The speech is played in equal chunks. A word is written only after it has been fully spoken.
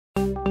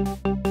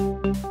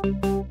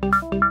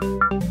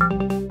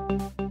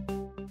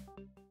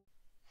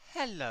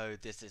Hello,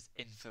 this is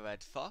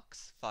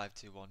InfraredFox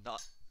 5219.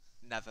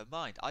 Never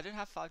mind, I don't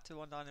have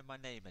 5219 in my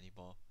name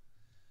anymore.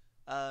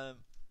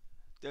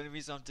 The only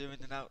reason I'm doing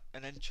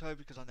an intro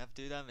because I never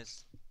do them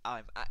is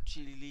I'm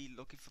actually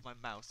looking for my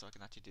mouse so I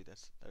can actually do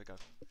this. There we go.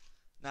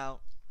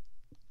 Now,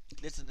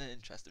 this is an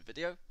interesting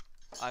video.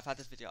 I've had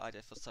this video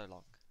idea for so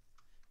long,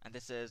 and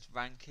this is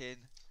ranking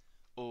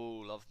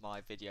all of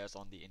my videos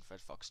on the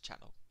InfraredFox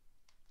channel,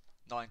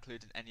 not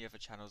including any other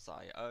channels that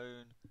I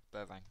own,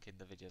 but ranking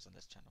the videos on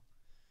this channel.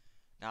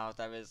 Now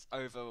there is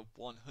over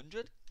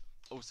 100.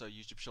 Also,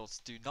 YouTube Shorts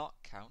do not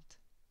count.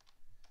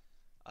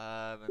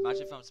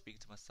 Imagine if I'm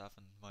speaking to myself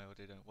and my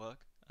audio don't work.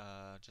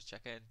 Just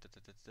check in.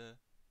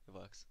 It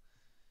works.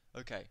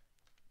 Okay.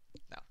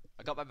 Now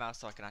I got my mouse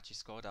so I can actually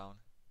scroll down.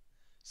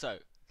 So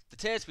the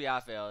tiers we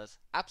have here is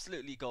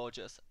absolutely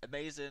gorgeous,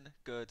 amazing,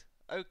 good,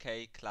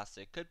 okay,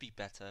 classic, could be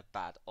better,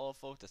 bad,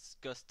 awful,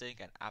 disgusting,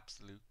 and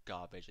absolute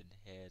garbage. And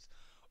here's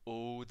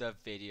all the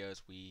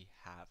videos we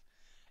have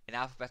in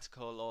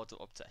alphabetical order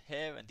up to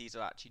here, and these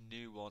are actually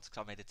new ones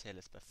because I made a tier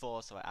list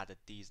before, so I added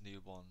these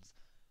new ones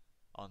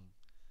on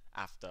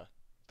after,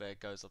 but it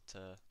goes up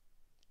to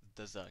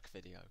the Zerk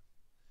video.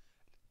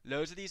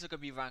 Loads of these are going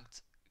to be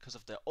ranked because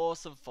of their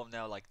awesome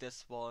thumbnail like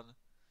this one,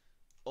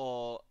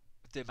 or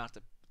the amount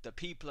of the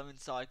people are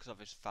inside, because I've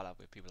just fell out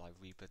with people like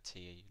Reaper,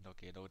 T,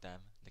 Nuggy and all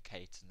them, the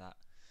Kate and that.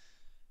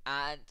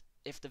 And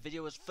if the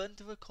video was fun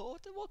to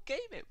record, then what game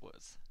it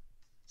was.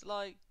 So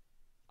like,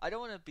 I don't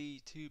want to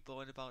be too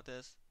boring about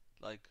this.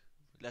 Like,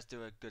 let's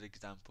do a good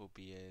example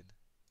being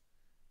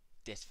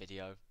this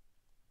video.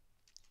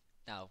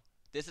 Now,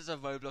 this is a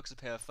Roblox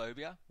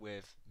Apeirophobia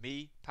with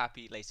me,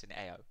 Pappy, Lace and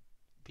AO.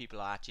 People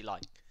I actually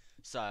like.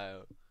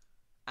 So,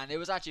 and it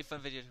was actually a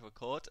fun video to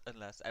record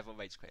unless everyone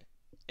rage quit.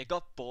 It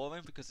got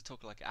boring because it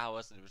took like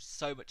hours and there was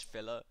so much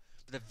filler.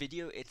 But the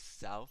video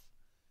itself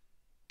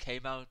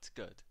came out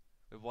good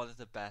with one of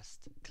the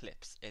best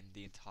clips in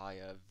the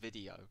entire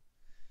video.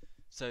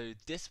 So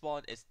this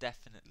one is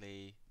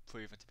definitely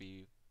proven to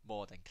be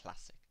more than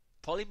classic.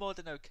 Probably more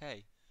than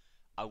okay.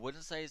 I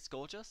wouldn't say it's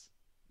gorgeous,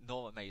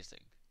 nor amazing.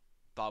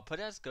 But I'll put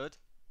it as good,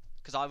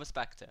 because I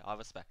respect it. I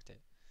respect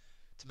it.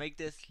 To make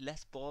this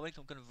less boring,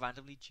 I'm going to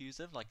randomly choose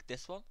them, like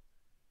this one.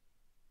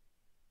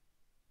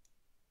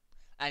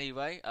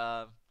 Anyway,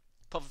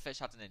 Pufferfish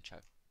had an intro.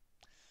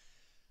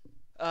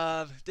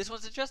 This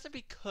one's interesting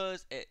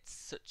because it's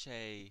such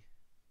a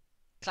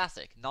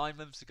classic. 9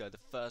 months ago, the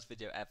first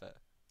video ever.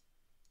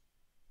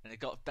 And it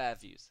got bare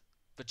views.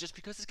 But just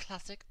because it's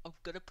classic, I'm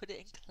gonna put it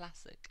in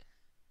classic.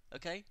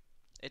 Okay?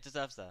 It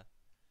deserves that.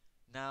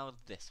 Now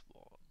this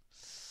one.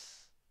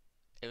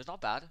 It was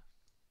not bad.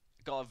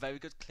 It got a very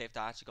good clip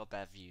that actually got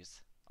bare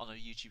views. On a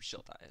YouTube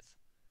short, that is.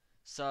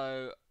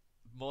 So,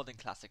 more than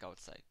classic, I would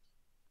say.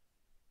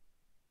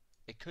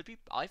 It could be,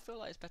 I feel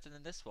like it's better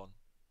than this one.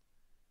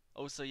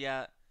 Also,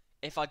 yeah,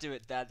 if I do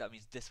it there, that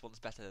means this one's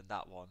better than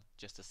that one,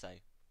 just to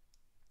say.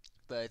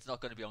 But it's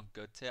not going to be on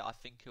good tier. I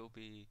think it'll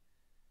be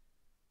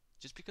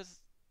just because,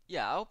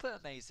 yeah, I'll put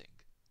amazing.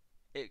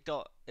 It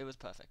was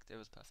perfect. It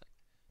was perfect.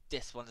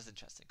 This one is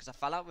interesting because I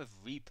fell out with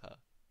Reaper,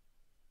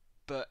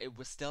 but it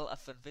was still a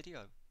fun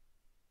video,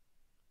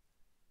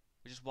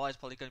 which is why it's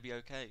probably going to be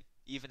okay,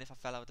 even if I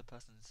fell out with the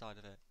person inside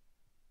of it.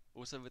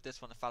 Also with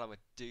this one, I fell out with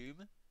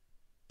Doom,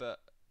 but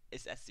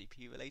it's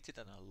SCP related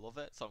and I love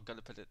it, so I'm going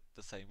to put it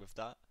the same with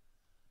that.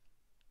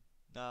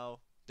 Now,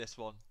 this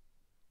one,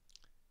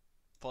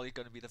 probably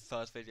going to be the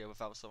first video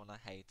without someone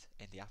I hate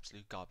in the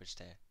absolute garbage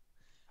tier.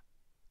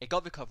 It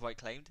got me copyright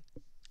claimed,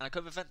 and I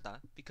couldn't prevent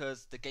that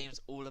because the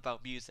game's all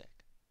about music.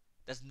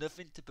 There's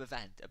nothing to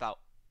prevent about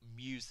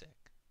music.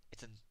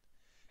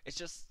 It's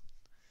just,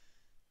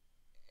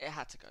 it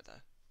had to go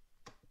there.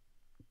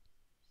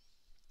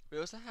 We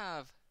also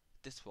have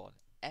this one.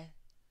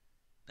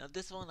 Now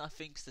this one I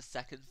think is the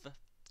second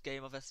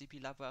game of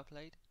SCP Lab where I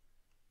played,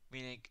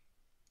 meaning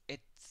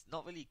it's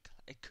not really.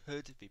 It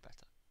could be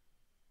better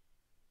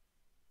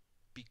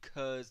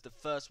because the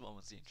first one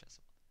was the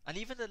interesting one, and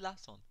even the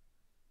last one.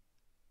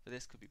 So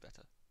this could be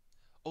better.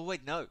 Oh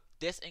wait, no.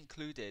 This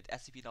included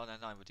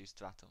SCP-999 reduced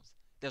to atoms.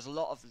 There's a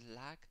lot of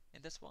lag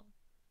in this one.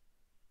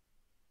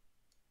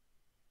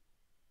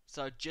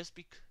 So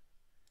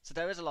so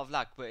there is a lot of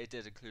lag, but it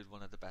did include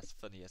one of the best,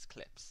 funniest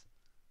clips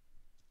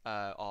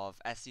of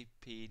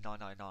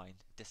SCP-999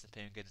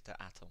 disappearing into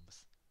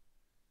atoms.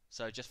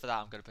 So just for that,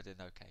 I'm going to put it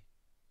in OK.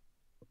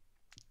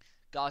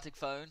 Gartic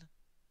Phone,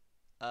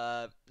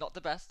 not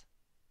the best.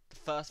 The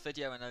first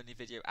video and only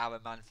video our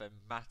man from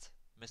Matt,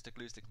 Mr.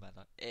 Gluestick Man,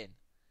 in.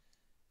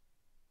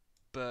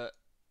 But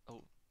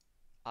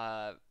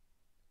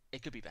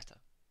it could be better.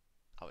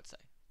 I would say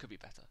could be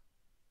better.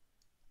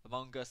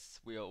 Among Us,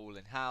 we are all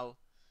in hell.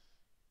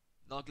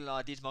 Not gonna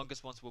lie, these Among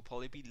Us ones will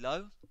probably be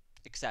low,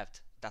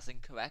 except that's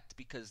incorrect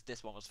because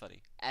this one was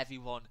funny.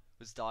 Everyone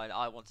was dying.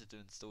 I wanted to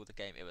install the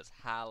game. It was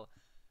hell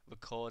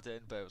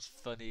recording, but it was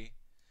funny.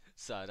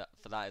 So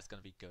for that, it's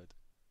gonna be good.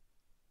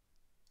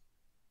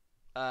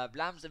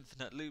 Lamb's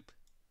Infinite Loop,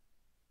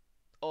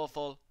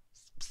 awful.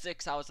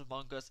 6 hours of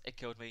Among Us, it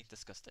killed me.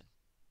 Disgusting.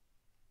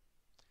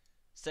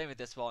 Same with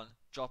this one.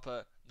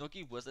 Dropper.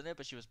 Nuggy was in it,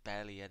 but she was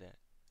barely in it.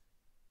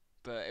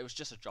 But it was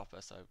just a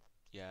dropper, so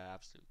yeah,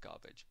 absolute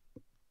garbage.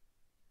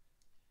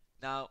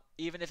 Now,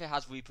 even if it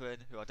has Reaper in,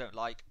 who I don't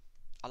like,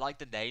 I like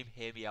the name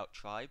Hear Me Out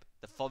Tribe.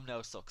 The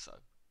thumbnail sucks though.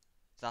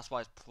 So that's why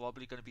it's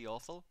probably going to be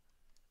awful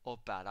or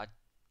bad. I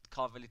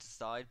can't really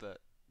decide, but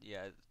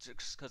yeah,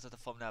 just because of the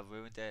thumbnail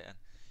ruined it, and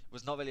it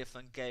was not really a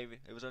fun game.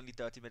 It was only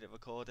 30-minute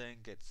recording.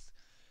 It's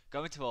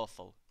going to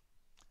awful.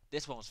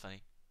 This one was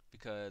funny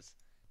because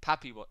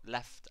Pappy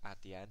left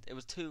at the end. It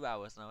was 2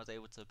 hours, and I was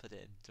able to put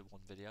it into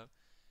one video.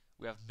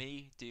 We have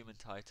me, Doom, and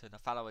Titan. I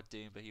found out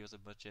Doom, but he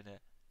wasn't much in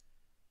it.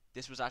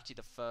 This was actually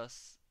the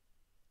first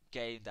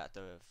game that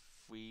the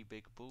Three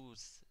Big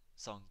Bulls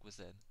song was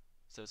in,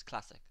 so it's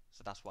classic.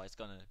 So that's why it's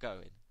gonna go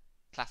in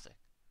classic.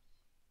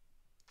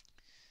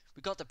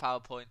 We got the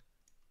PowerPoint.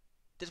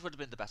 This would have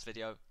been the best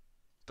video,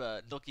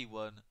 but Nuggy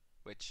won,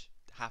 which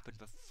happened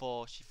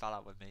before she fell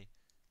out with me.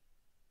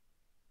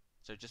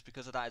 So just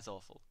because of that, it's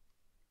awful.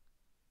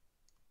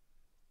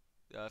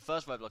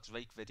 First Roblox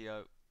Rake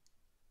video,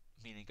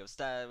 meaning go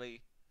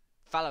scary.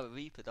 Fell out with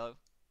Reaper though,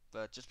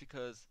 but just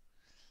because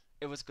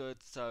it was good,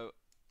 so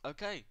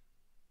okay,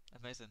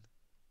 amazing.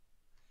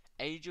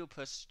 Angel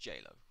plus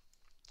JLo.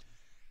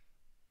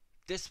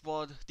 This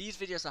one, these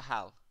videos are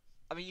hell.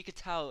 I mean, you could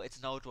tell it's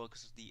an old one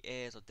because the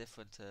ears are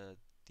different to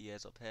the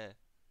ears up here,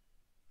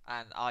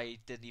 and I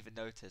didn't even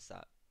notice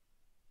that.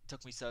 It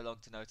took me so long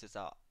to notice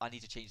that I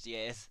need to change the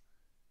ears,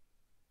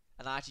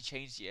 and I actually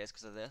changed the ears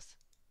because of this.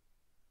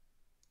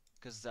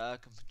 Because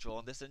Zerk can draw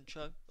on this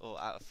intro or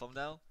out of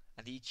thumbnail,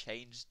 and he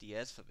changed the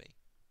ears for me.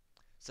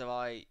 So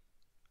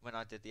when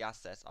I did the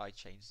assets, I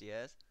changed the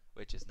ears,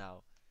 which is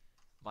now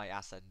my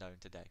asset known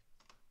today.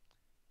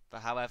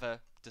 But however,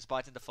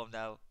 despite in the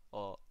thumbnail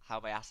or how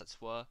my assets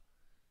were,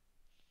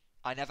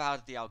 I never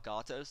had the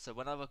Elgato, so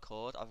when I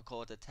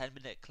recorded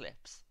 10-minute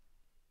clips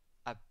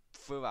I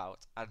threw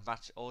out and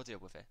matched audio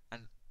with it,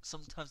 and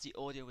sometimes the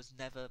audio was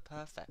never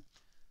perfect.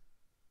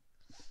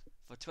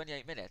 For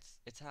 28 minutes,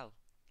 it's hell,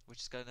 which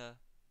is gonna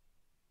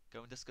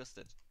go in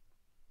disgusting.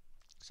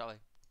 Sorry.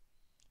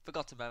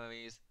 Forgotten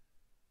memories.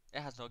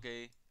 It has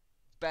Nuggy.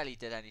 Barely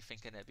did anything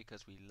in it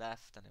because we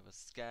left and it was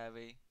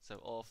scary, so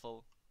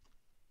awful.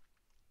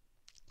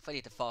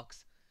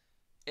 InfraredFox.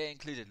 It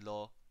included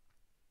lore.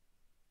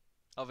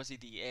 Obviously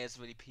the ears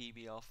really pee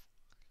me off.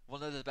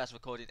 One of the best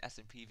recorded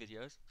SMP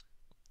videos.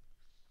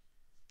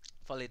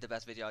 Probably the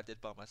best video I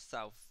did by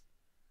myself.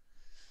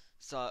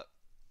 So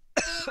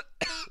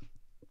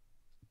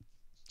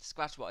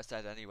scratch what I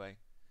said anyway.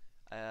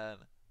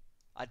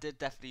 I did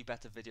definitely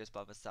better videos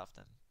by myself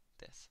than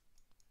this.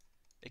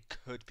 It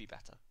could be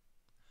better.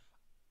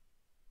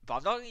 But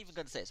I'm not even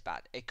going to say it's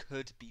bad. It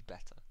could be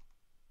better.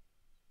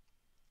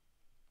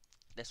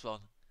 This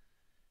one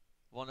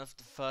of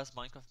the first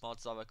Minecraft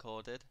mods I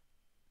recorded,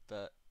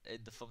 but in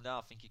the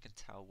thumbnail I think you can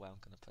tell where I'm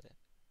going to put it.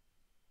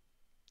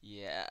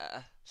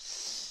 Yeah.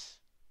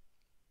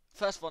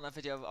 First one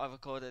video I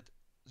recorded.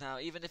 Now,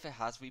 even if it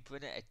has Reaper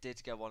in it, it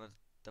did get one of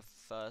the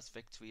first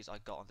victories I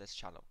got on this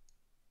channel,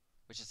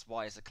 which is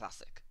why it's a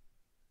classic.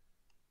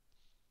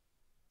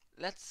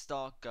 Let's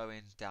start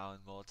going down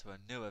more to a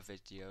newer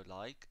video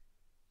like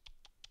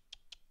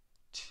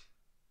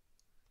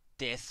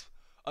this.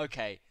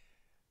 Okay,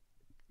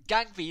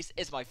 Gang Beasts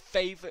is my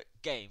favourite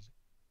game.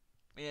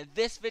 I mean,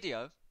 this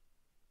video,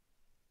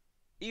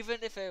 even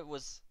if it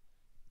was,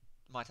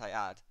 might I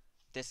add,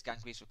 this Gang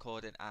Beasts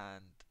recording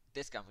and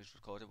this Gang Beasts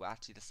recording were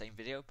actually the same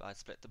video, but I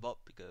split them up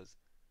because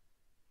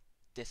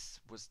this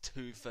was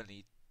too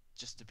funny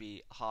just to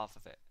be half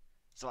of it.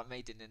 So I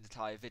made it an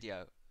entire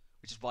video,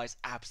 which is why it's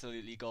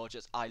absolutely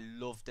gorgeous. I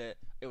loved it.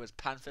 It was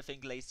Panther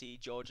Thing, Lacey,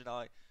 George and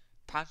I.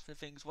 Panther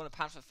Thing's one of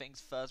Panther Thing's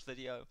first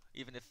video,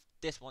 even if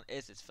this one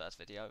is its first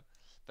video,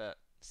 but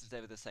since they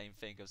were the same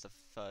thing, it was the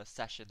first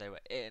session they were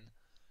in,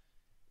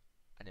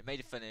 and it made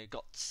it funny. It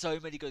got so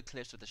many good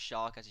clips with the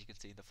shark, as you can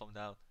see in the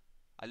thumbnail.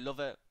 I love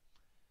it.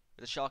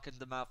 With the shark in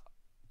the mouth,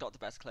 got the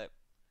best clip.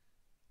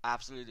 I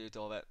absolutely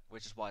adore it,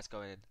 which is why it's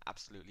going in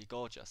absolutely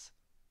gorgeous.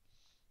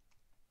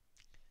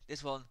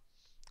 This one,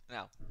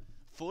 now,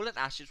 Fallen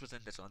Ashes was in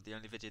this one, the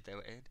only video they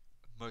were in,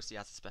 mostly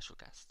as a special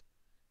guest.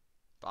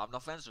 But I'm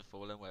not friends with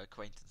Fallen, we're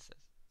acquaintances.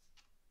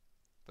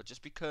 But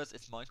just because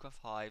it's Minecraft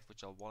Hive,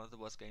 which are one of the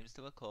worst games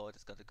to record,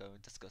 it's going to go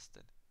in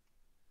disgusting.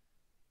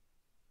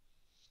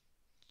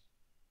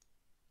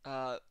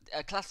 A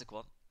classic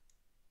one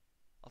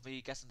of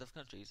me guessing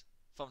different countries.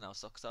 Thumbnail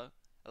sucks though.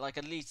 Like,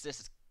 at least this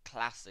is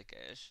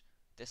classic-ish.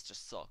 This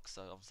just sucks,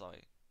 so I'm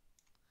sorry.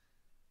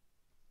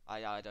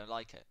 I don't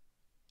like it.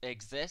 It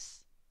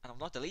exists, and I'm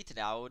not deleting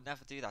it. I would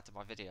never do that to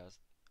my videos,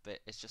 but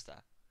it's just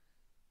there.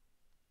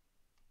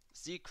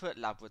 Secret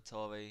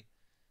Laboratory.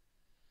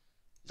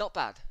 Not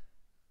bad.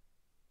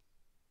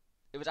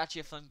 It was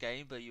actually a fun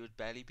game, but you would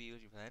barely be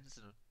with your friends.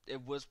 And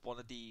it was one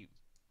of the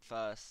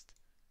first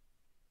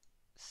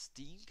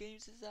Steam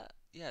games, is that?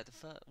 Yeah,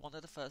 one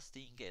of the first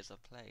Steam games I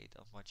played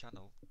on my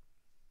channel.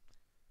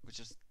 Which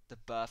was the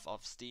birth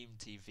of Steam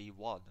TV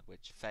 1,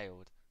 which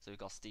failed. So we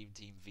got Steam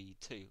TV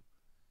 2,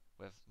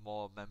 with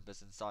more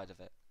members inside of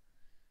it.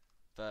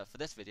 But for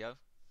this video,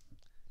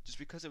 just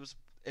because it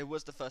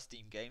was the first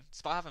Steam game,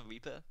 despite having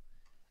Reaper,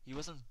 he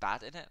wasn't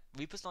bad in it.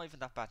 Reaper's not even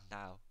that bad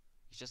now.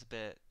 He's just a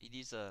bit. He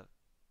needs to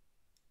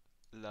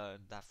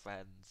learn that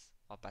friends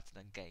are better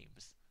than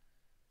games.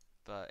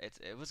 But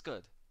it was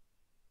good.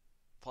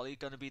 Probably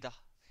gonna be the.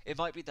 It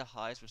might be the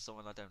highest with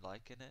someone I don't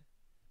like in it,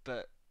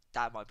 but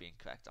that might be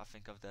incorrect. I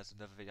think there's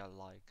another video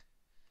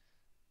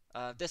I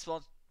like. This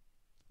one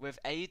with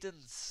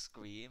Aiden's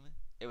scream,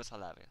 it was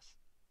hilarious,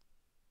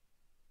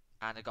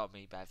 and it got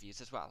me bad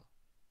views as well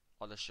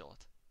on the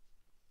short.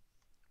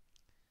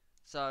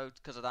 So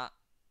because of that,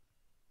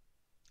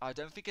 I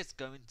don't think it's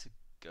going to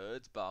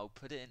good, but I'll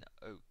put it in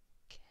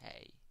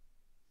okay.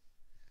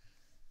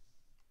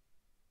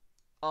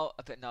 Oh,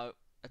 a bit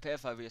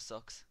phobia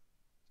sucks.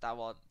 That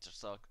one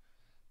just sucked.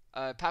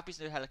 Pappy's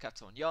new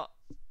helicopter on yacht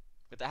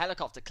with the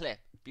helicopter clip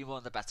being one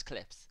of the best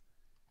clips.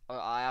 Oh,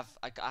 I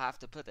have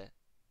to put it.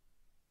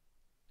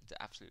 It's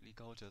absolutely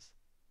gorgeous.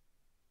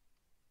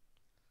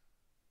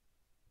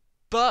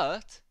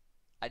 But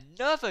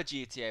another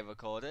GTA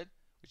recording,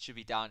 which should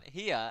be down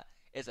here,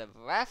 is a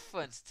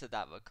reference to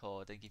that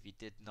recording. If you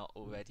did not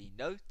already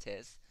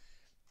notice,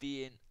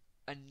 being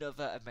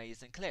another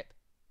amazing clip,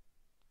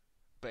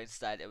 but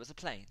instead it was a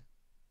plane.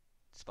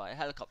 Despite a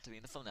helicopter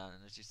in the thumbnail,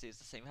 and as you see, it's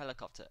the same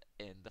helicopter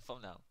in the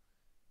thumbnail.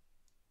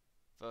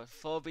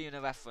 For being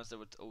a reference, it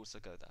would also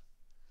go there.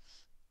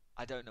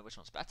 I don't know which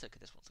one's better,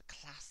 because this one's a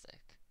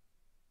classic.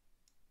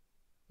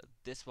 But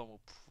this one will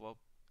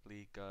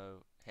probably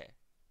go here,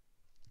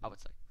 I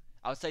would say.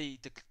 I would say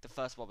the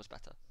first one was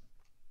better.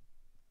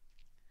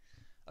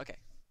 Okay.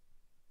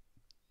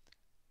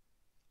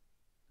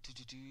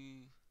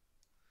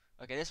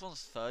 Okay, this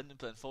one's fun,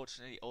 but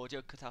unfortunately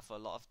audio cut out for a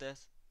lot of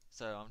this,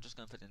 so I'm just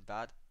going to put it in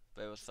bad.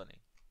 But it was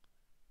funny.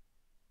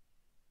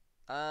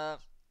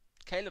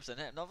 Caleb's in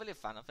it. I'm not really a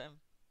fan of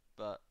him,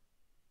 but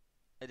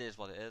it is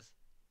what it is.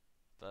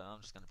 But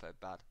I'm just gonna put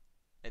it bad.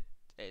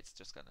 It's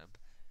just gonna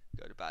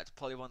go to bad.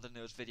 Probably one of the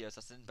newest videos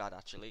that's in bad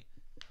actually.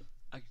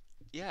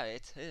 Yeah,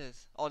 it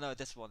is. Oh no,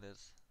 this one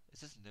is.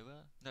 Is this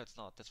newer? No, it's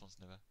not. This one's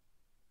newer.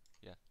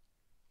 Yeah.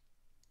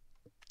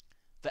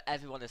 But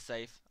everyone is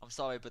safe. I'm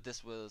sorry, but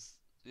this was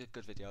a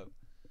good video.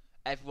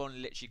 Everyone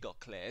literally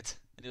got cleared,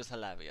 and it was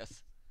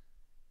hilarious.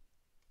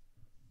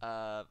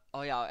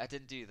 Oh yeah, I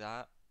didn't do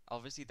that.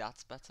 Obviously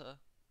that's better.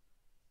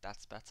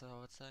 That's better, I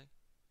would say.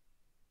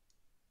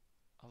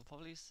 I would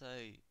probably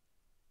say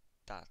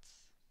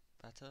that's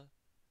better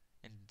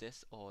in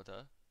this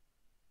order.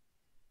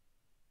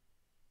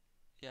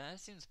 Yeah,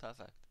 it seems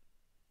perfect.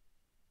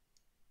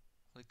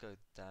 I'll go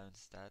down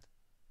instead.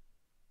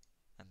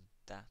 And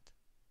that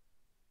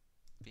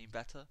being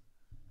better.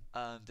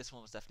 This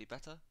one was definitely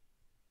better.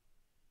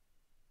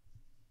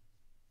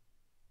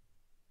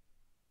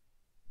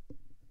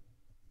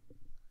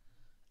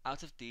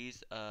 Out of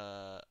these,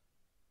 Apophobia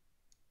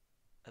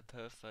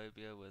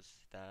was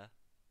there.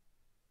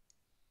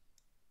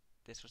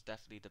 This was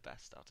definitely the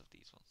best out of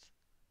these ones.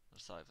 I'm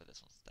sorry, but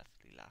this one's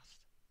definitely last.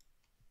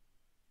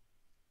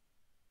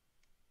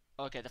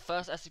 Okay, the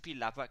first SCP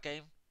Lab Rat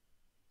game,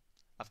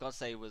 I've got to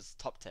say, was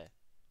top tier.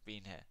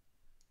 Being here,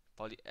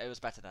 probably it was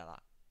better than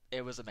that.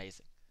 It was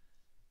amazing.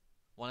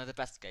 One of the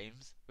best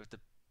games with the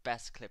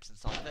best clips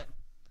inside of it.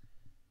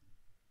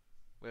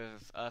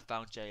 With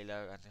Earthbound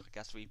J-Lo and I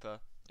guess Reaper,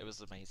 it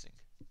was amazing.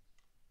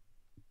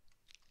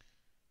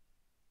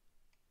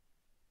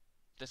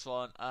 This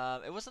one,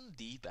 it wasn't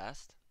the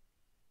best,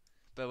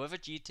 but with a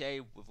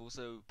GTA with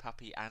also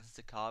Pappy and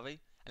Sakari,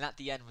 and at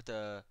the end with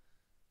the,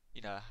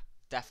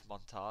 death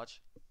montage,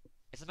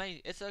 it's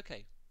amazing. It's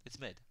okay. It's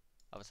mid,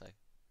 I would say.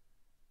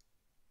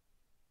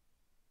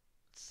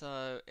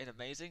 So in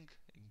amazing,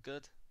 in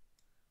good,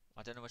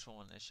 I don't know which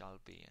one it shall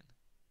be in.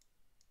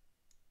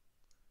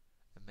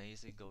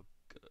 Amazing or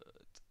good?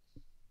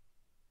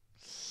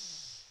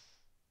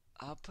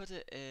 I'll put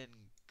it in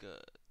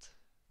good,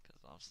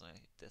 because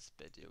obviously this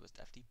video was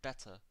definitely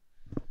better.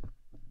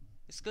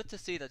 It's good to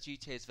see that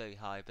GTA is very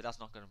high, but that's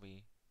not going to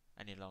be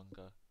any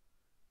longer.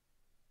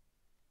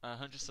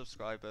 100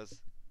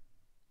 subscribers.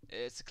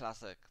 It's a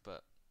classic,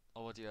 but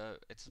audio,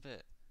 it's a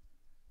bit.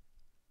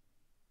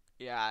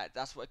 Yeah,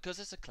 that's what, because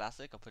it's a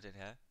classic, I'll put it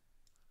in here.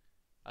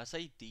 I'd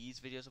say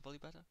these videos are probably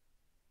better.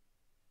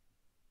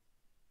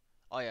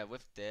 Oh yeah,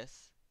 with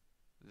this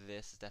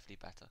is definitely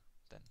better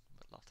than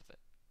a lot of it.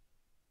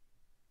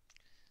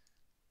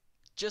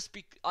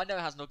 I know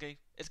it has Nuggy,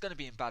 it's going to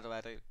be in bad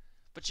already,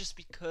 but just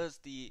because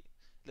the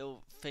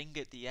little thing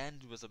at the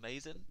end was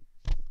amazing,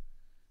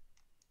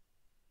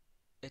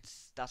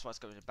 that's why it's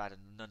going to be bad,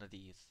 and none of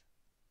these.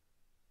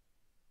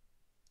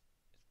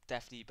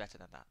 Definitely better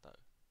than that though.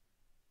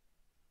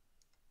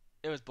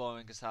 It was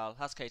boring as hell.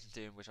 Has Kate and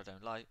Doom, which I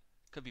don't like.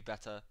 Could be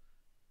better.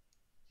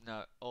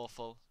 No,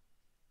 awful.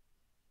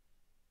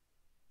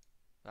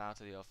 Out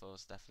of the awful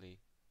is definitely.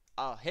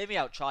 Oh, Hear Me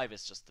Out Tribe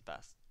is just the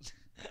best.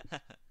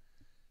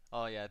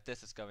 Oh yeah,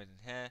 this is going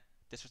in here.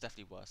 This was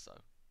definitely worse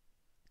though.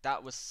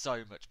 That was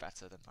so much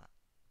better than that.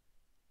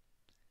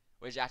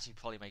 Which actually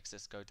probably makes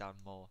this go down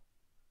more.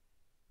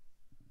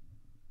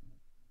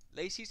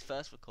 Lacey's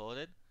first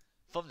recording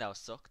Thumbnail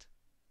sucked.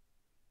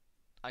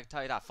 I can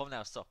tell you that,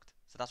 thumbnail sucked.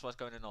 So that's why it's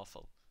going in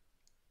awful.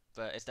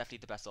 But it's definitely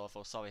the best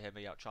awful. Sorry, hear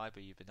me out, try,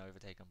 but you've been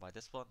overtaken by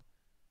this one.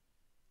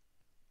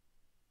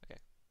 Okay.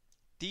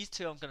 These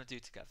two I'm going to do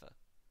together.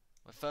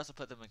 Well, first I'll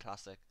put them in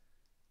classic.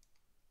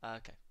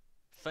 Okay.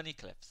 Funny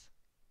clips.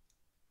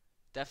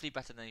 Definitely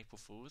better than April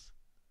Fools.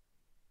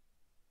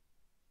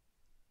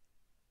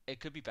 It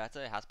could be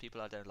better. It has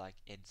people I don't like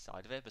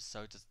inside of it, but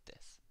so does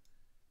this.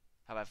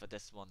 However,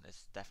 this one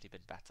has definitely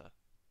been better.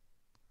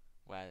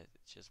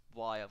 Which is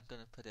why I'm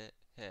going to put it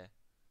here.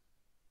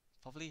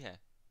 Probably here.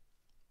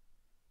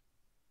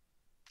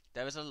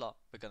 There is a lot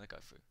we're going to go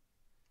through.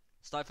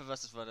 Sniper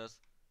versus runners.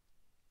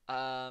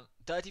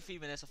 33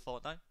 minutes of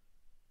Fortnite.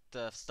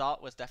 The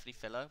start was definitely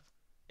filler.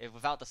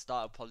 Without the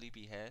start, it'll probably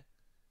be here.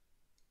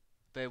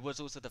 But it was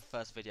also the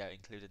first video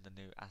including the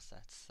new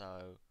assets.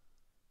 So,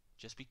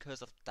 just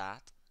because of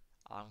that,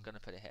 I'm going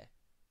to put it here.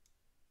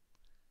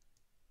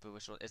 But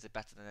which one? Is it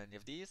better than any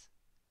of these?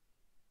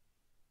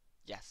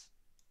 Yes.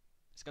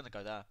 It's going to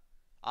go there.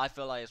 I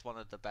feel like it's one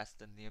of the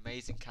best in the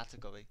amazing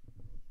category.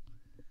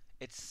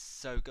 It's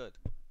so good.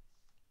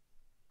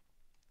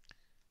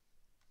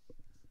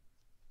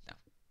 Now,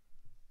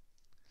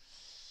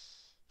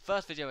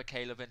 first video with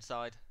Caleb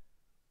inside,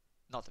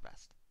 not the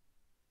best.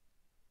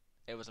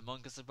 It was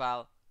Among Us as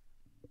well,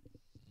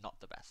 not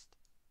the best.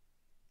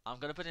 I'm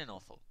going to put in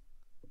awful,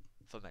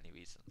 for many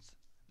reasons.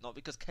 Not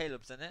because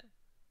Caleb's in it,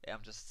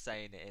 I'm just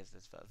saying it is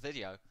this first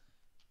video.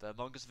 The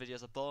Among Us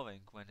videos are boring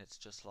when it's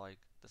just like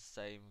the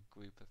same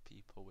group of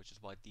people, which is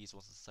why these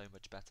ones are so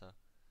much better.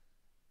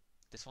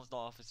 This one's not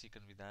obviously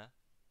going to be there.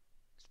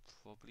 It's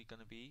probably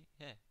going to be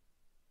here.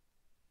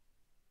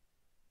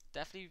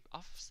 Definitely,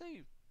 I'll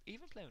say,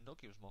 even playing with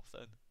Nuggy was more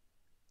fun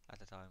at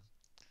the time.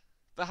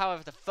 But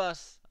however, the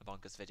first Among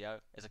Us video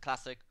is a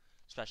classic,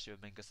 especially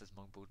with Mingus's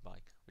mumbled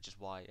mic, which is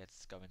why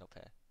it's going up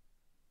here.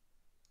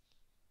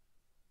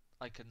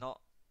 I could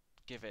not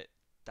give it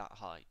that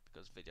high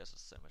because videos are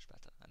so much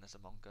better, and there's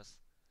Among Us.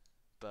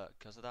 But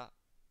because of that,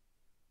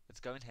 it's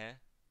going here,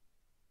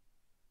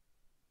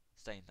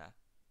 staying there.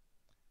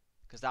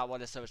 Because that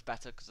one is so much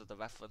better because of the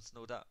reference and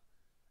all that,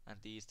 and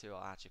these two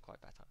are actually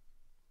quite better.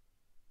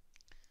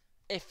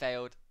 It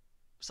failed.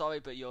 Sorry,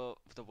 but you're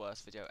the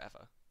worst video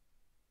ever.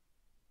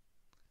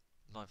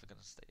 I'm not even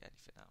going to say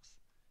anything else.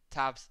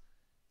 Tabs.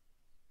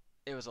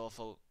 It was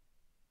awful.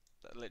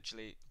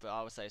 Literally. But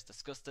I would say it's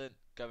disgusting.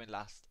 Going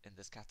last in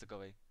this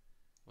category.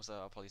 So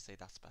I'll probably say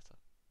that's better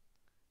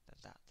than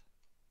that.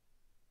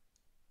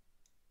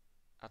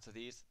 Out of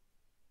these,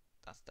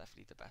 that's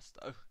definitely the best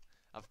though.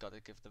 I've got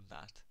to give them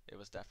that. It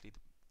was definitely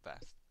the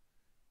best.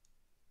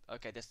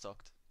 Okay, this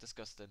sucked.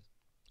 Disgusting.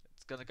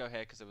 It's going to go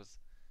here because it was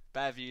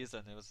bare views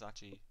and it was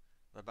actually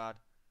bad.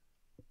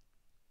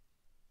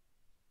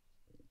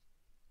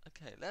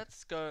 Okay,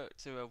 let's go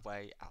to a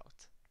way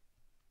out.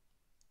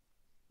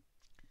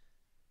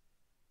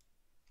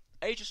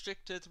 Age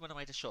restricted when I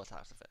made a short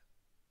out of it.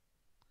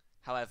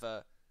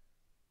 However,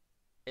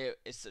 it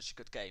is such a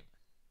good game.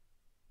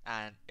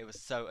 And it was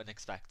so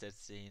unexpected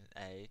seeing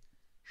a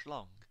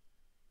schlong.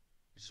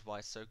 Which is why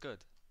it's so good.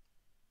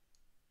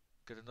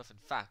 Good enough, in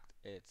fact,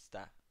 it's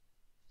that.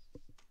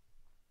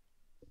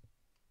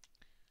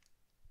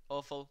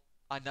 Awful.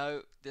 I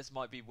know this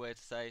might be weird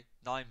to say.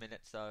 9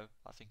 minutes though,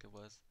 I think it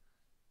was.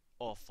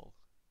 Awful.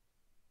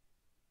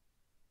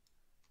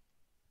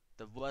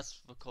 The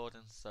worst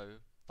recording so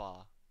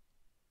far.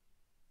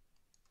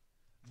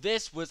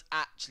 This was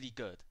actually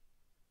good.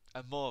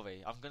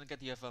 Amori. I'm gonna get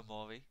the other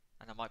Amori,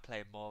 and I might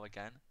play more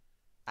again.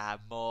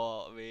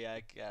 Amori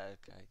again.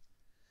 Okay.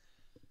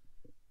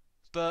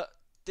 But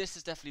this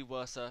is definitely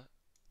worse.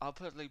 I'll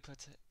probably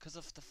put it because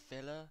of the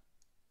filler.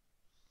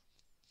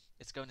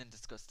 It's going in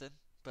disgusting.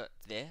 But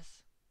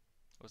this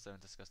also in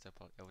disgusting.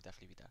 It will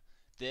definitely be there.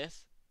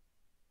 This.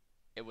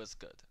 It was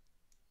good.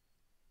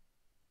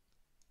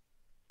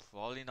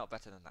 Probably not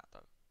better than that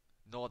though.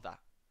 Nor that.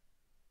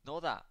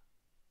 Nor that.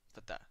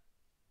 But there.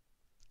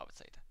 I would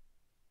say that.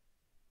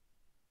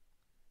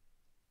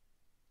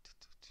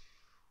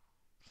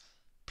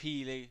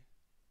 Peely.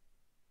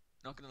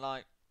 Not gonna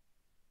lie.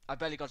 I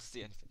barely got to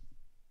see anything.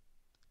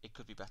 It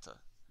could be better.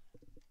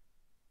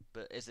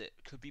 But is it?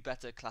 Could be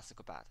better, classic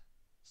or bad?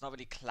 It's not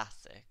really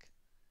classic.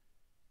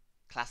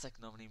 Classic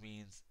normally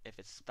means if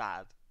it's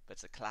bad, but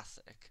it's a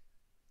classic.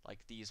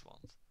 Like these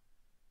ones.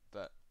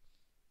 But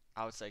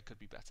I would say it could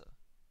be better.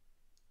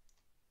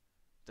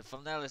 The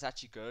thumbnail is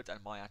actually good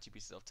and might actually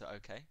be up to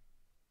okay.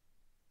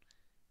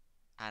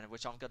 And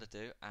which I'm gonna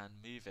do and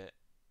move it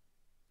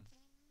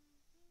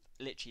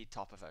literally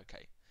top of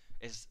okay.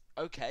 Is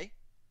okay.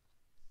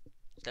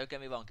 Don't get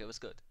me wrong, it was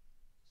good.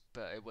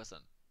 But it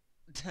wasn't.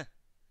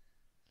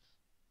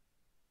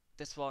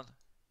 This one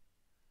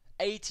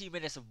 80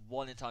 minutes of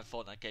one in time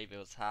Fortnite game, it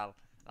was hell.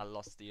 I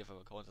lost the other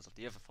recordings of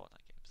the other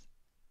Fortnite games.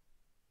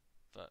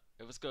 But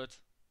it was good.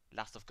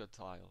 Last of good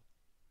tile.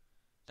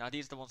 Now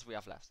these are the ones we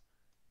have left.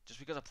 Just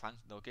because I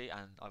pranked Nuggy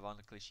and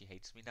ironically she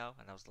hates me now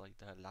and I was like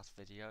her last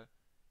video.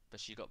 But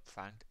she got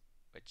pranked,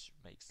 which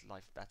makes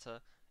life better.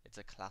 It's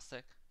a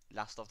classic.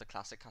 Last of the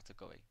classic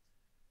category.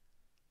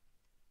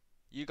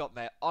 You got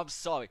mail. I'm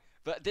sorry,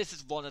 but this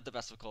is one of the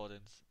best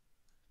recordings.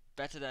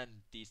 Better than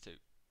these two.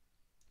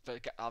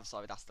 But I'm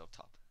sorry, that's still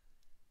top.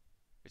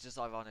 Which is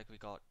ironic. We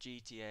got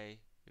GTA,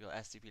 we got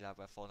SCP Lab,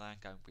 Fortnite,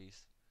 and Gang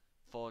Beasts.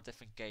 4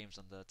 different games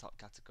on the top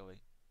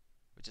category.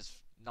 Which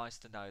is nice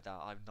to know that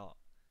I'm not.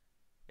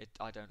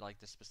 I don't like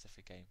this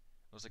specific game.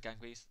 Also, Gang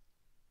Beasts.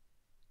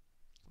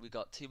 We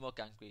got 2 more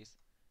Gang Beasts.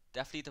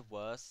 Definitely the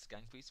worst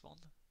Gang Beasts one.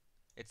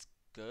 It's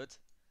good.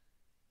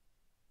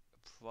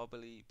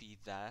 Probably be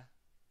there.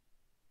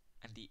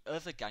 And the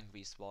other Gang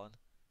Beasts one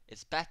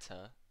is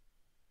better,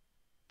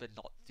 but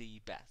not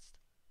the best.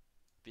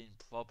 Being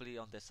probably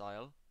on this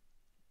aisle,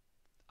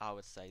 I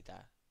would say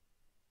there.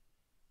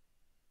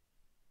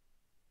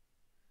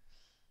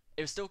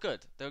 It was still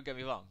good, don't get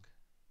me wrong.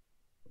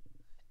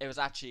 It was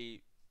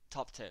actually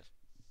top tier.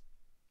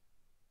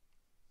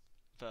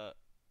 But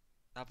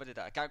I'll put it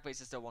there. Gang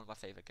Beasts is still one of my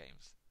favourite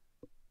games.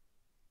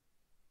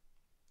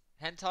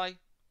 Hentai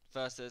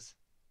versus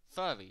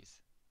furries.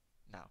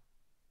 Now,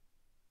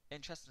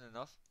 interesting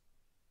enough.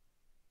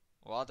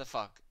 What the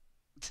fuck?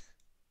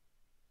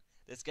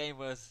 This game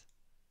was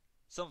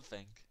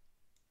something.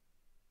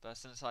 But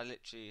since I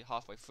literally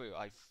halfway through,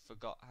 I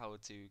forgot how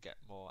to get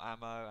more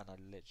ammo, and I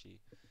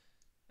literally,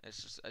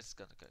 it's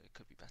gonna go. It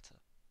could be better.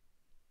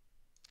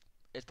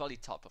 It's probably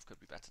top of could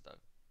be better though.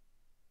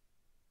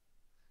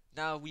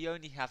 Now we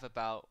only have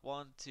about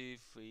 1, 2,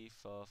 3,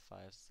 4, 5,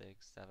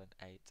 6, 7,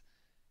 8.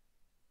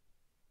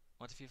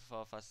 1, 2, 3,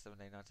 4, 5, 6, 7,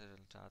 8, 9, 10,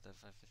 11, 12, 13,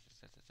 14,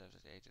 15, 16,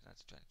 17, 18,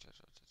 19, 20,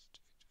 21,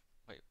 22.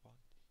 Wait, 1,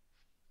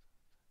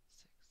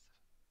 6,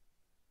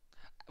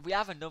 7. We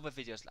have a number of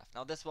videos left.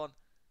 Now this one,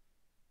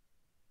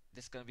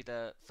 this is gonna be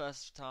the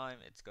first time.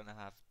 It's gonna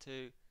have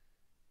 2.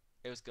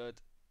 It was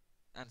good,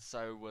 and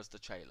so was the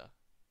trailer.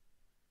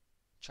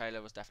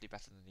 Trailer was definitely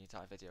better than the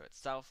entire video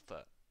itself,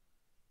 but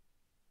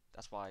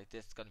that's why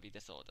this is gonna be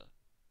this order.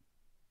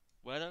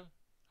 Where though?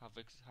 How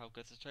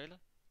good is the trailer?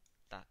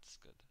 That's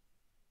good.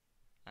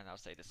 And I'll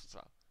say this as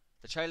well.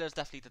 The trailer is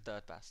definitely the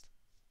 3rd best.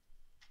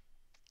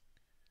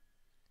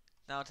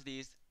 Now to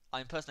these,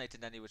 I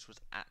impersonated Nenny, which was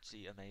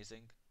actually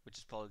amazing, which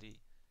is probably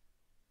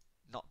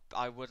not.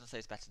 I wouldn't say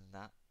it's better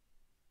than that,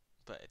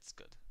 but it's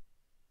good.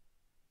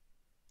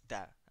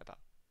 There about.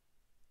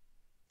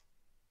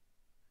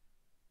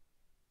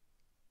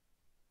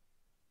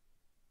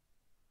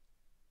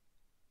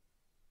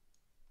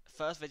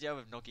 First video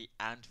with Nuggy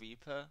and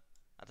Reaper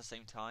at the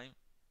same time,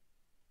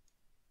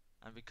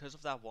 and because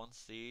of that one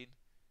scene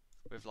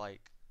with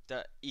like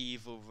the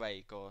evil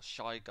rake or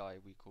shy guy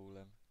we call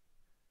him,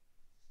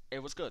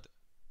 it was good.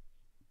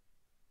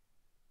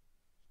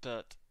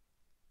 But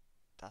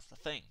that's the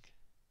thing.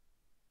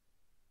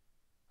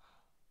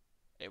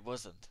 It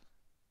wasn't.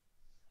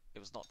 It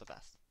was not the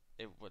best.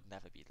 It would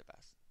never be the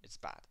best. It's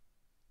bad.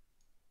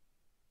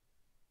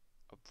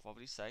 I'd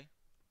probably say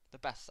the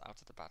best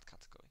out of the bad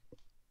category.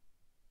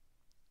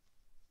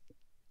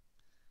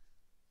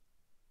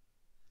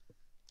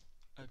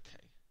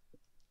 Okay.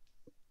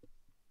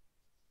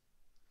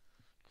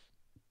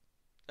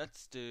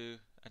 Let's do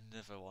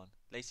another one.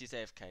 Lacey's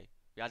AFK.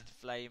 We added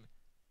Flame.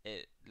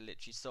 It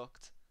literally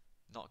sucked.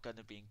 Not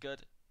gonna being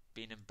good.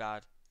 Being in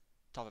bad.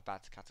 Top of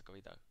bad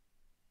category though.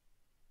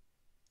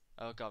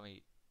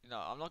 Origami. No,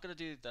 I'm not gonna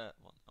do that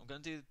one. I'm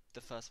gonna do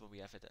the first one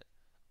we ever did.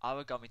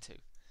 Origami 2.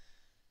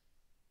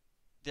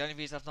 The only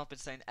reason I've not been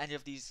saying any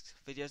of these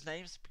videos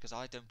names because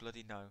I don't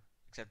bloody know.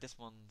 Except this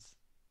one's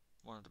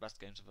one of the best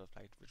games I've ever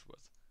played, which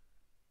was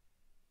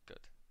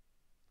good.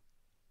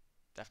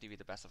 Definitely be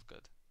the best of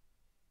good.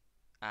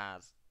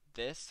 As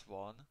this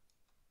one,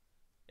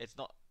 it's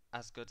not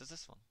as good as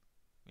this one.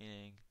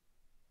 Meaning,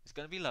 it's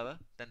going to be lower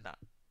than that.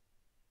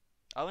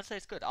 I wouldn't say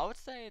it's good. I would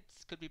say it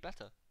could be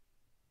better.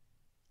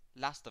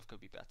 Last of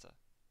could be better.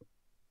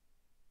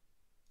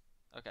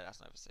 Okay, that's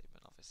an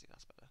overstatement. Obviously,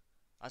 that's better.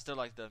 I still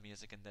like the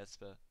music in this,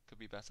 but could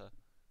be better.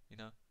 You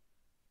know?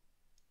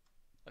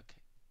 Okay.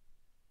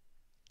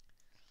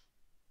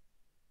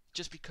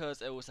 Just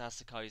because it also has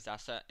Sakari's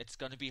asset, it's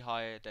going to be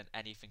higher than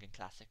anything in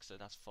Classic, so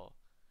that's 4.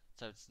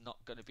 So it's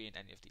not going to be in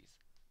any of these.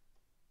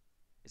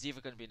 It's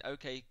either going to be an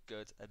okay,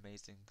 good,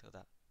 amazing, or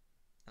that.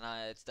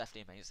 And it's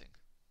definitely amazing.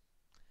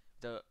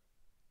 The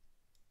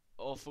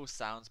awful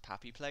sounds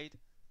Pappy played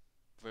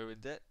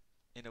ruined it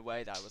in a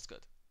way that was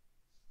good.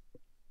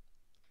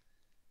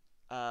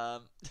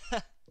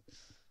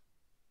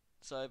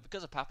 So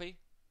because of Pappy,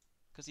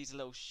 because he's a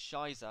little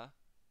shizer,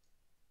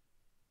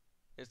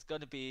 it's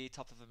going to be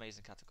top of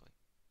amazing category.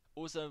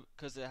 Also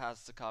because it has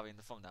Sakari in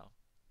the thumbnail,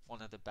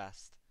 one of the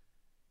best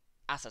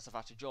assets I've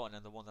actually drawn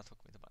and the one that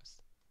took me the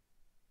most.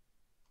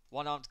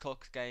 One-armed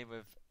cook game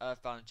with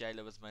Earthbound and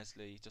Jailer was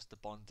mostly just the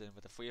bonding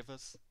with the 3 of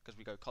us because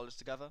we go to college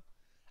together,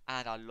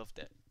 and I loved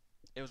it.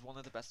 It was one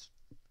of the best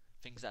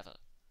things ever.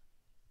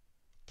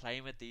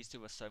 Playing with these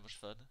 2 was so much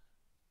fun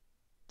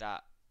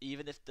that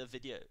even if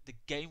the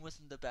game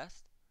wasn't the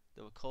best,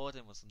 the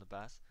recording wasn't the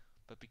best,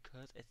 but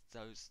because it's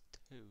those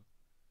 2,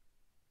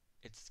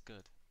 it's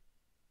good.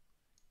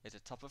 Is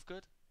it top of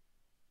good?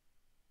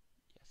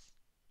 Yes,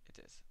 it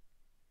is.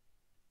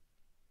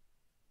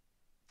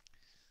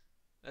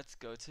 let's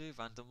go to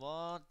random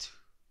one.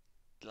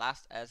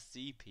 Last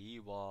SCP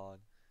one.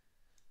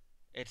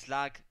 It's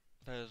lag,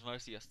 but it was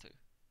mostly us two.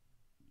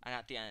 And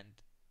at the end,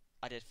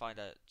 I did find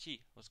out,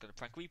 gee, I was going to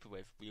prank Reaper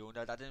with. We all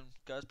know that didn't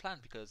go as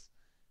planned because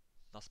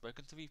not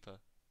spoken to Reaper.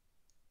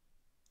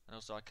 And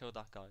also I killed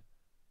that guy.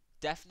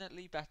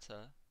 Definitely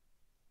better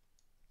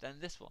than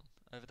this one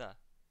over there.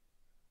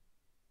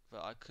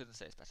 But I couldn't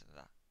say it's better than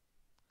that.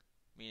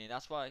 Meaning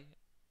that's why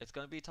it's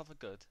going to be tough or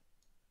good.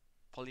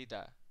 Probably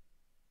there.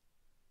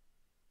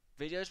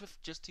 Videos with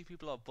just two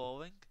people are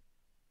boring.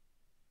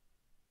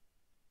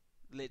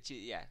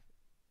 Literally, yeah.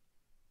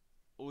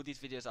 All these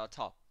videos are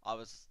top. I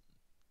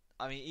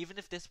mean, even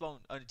if this one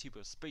only two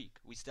people speak,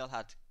 we still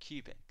had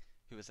Cubic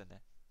who was in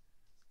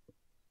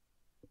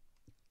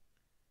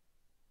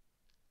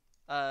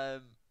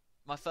there.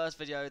 My first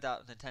video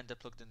that Nintendo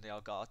plugged in the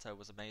Elgato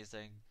was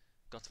amazing.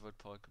 Got to road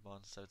Pokemon,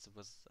 so it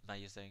was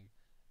amazing.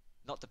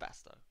 Not the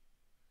best though.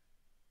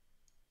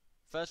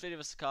 First video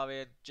was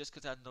Sicarian, just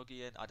because it had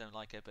Nuggy in. I don't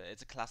like it, but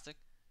it's a classic.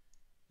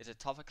 Is it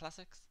top of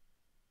classics?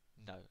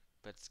 No,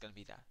 but it's gonna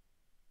be there.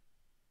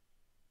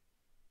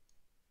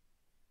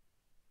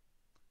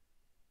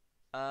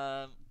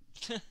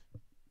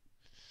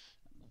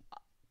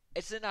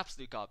 It's an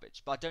absolute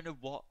garbage, but I don't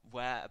know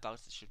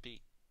whereabouts it should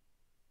be.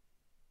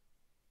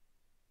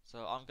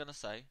 So I'm gonna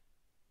say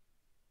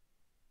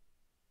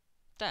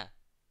there.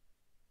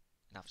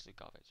 An absolute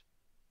garbage.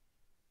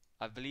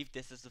 I believe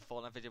this is the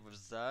Fallout video with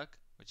Zerg,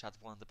 which had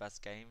one of the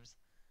best games,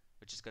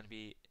 which is gonna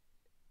be,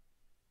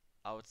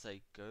 I would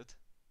say, good.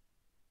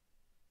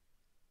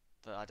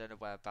 But I don't know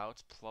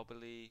whereabouts.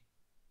 Probably,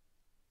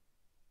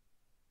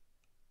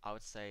 I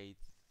would say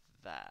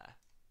there.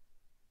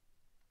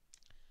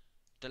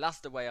 The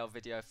last Away Out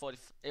video,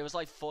 it was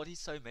like 40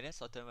 so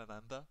minutes, I don't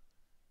remember.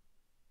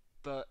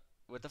 But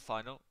with the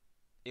final,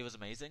 it was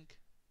amazing.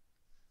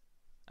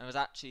 And it was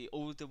actually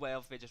all the Way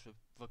Out videos were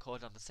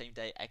recorded on the same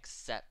day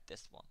except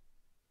this one.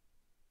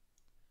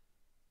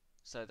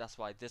 So that's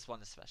why this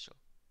one is special.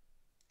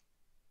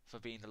 For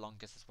being the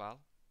longest as well.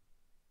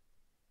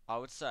 I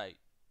would say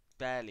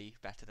barely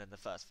better than the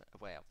first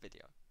Way Out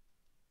video.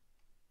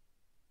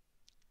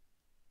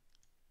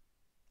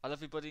 I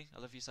love you, buddy. I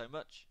love you so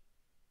much.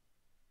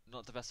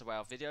 Not the best Way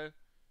Out video.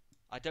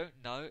 I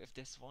don't know if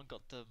this one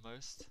got the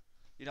most.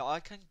 You know,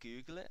 I can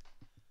Google it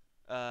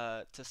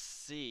to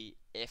see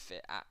if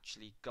it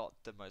actually got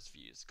the most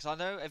views. Because I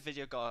know a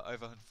video got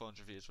over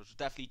 400 views, which will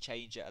definitely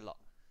change it a lot.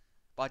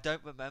 But I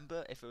don't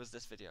remember if it was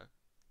this video.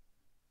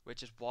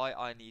 Which is why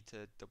I need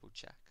to double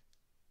check.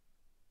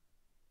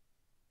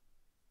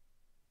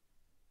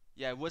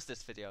 Yeah, it was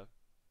this video.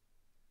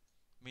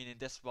 Meaning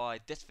this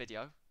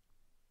video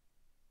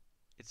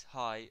is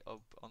high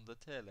up on the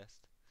tier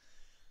list.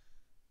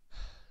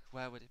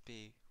 Where would it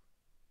be?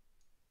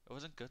 It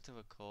wasn't good to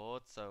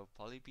record, so it'll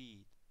probably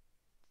be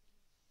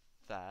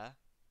there.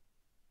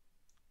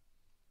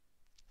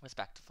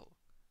 Respectful.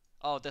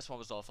 Oh, this one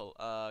was awful.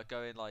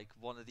 Going like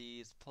one of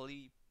these,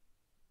 probably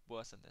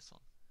worse than this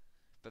one,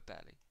 but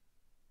barely.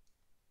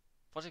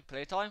 Project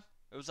Playtime.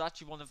 It was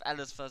actually one of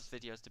Ella's first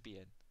videos to be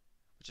in,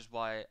 which is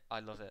why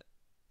I love it.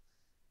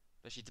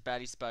 But she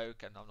barely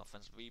spoke, and I'm not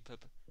friends with Reaper.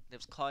 It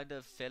was kind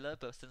of filler,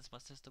 but since my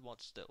sister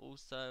watched it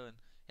also, and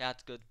it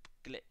had good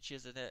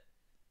glitches in it,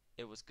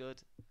 it was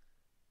good.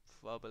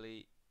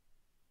 Probably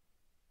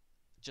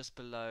just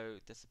below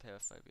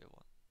Disappearophobia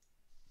one.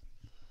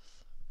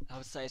 I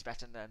would say it's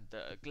better than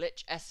the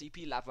Glitch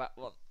SCP Lab Rat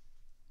one.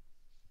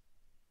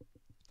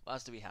 What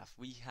else do we have?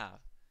 We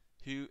have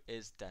Who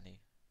is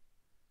Denny?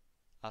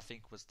 I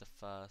think was the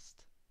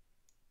first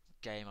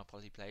game I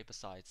probably played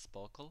besides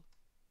Sporkle,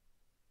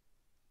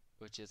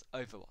 which is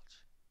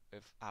Overwatch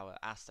with our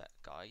asset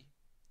guy,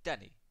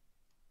 Denny.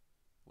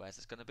 Where's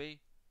this gonna be?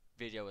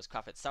 Video was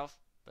crap itself,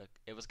 but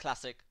it was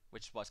classic,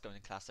 which is why it's going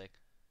in classic.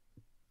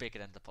 Bigger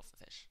than the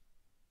pufferfish.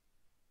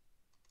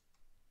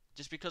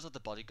 Just because of the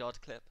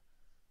bodyguard clip,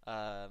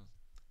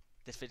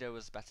 this video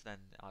was better than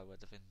I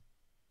would have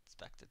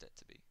expected it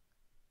to be.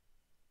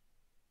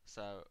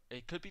 So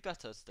it could be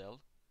better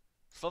still.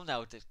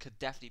 Thumbnail could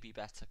definitely be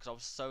better because I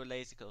was so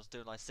lazy because I was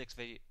doing like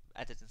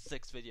editing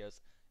 6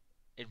 videos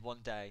in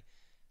one day,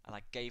 and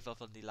I gave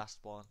up on the last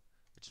one,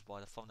 which is why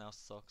the thumbnail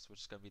sucks.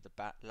 Which is going to be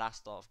the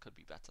last of could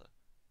be better.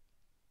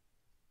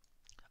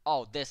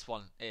 Oh, this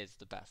one is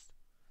the best.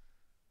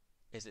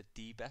 Is it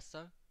the best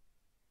though?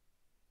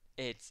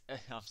 It's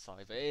I'm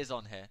sorry, but it is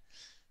on here.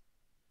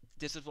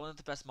 This is one of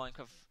the best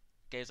Minecraft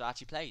games I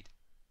actually played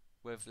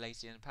with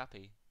Lazy and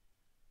Pappy.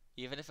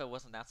 Even if it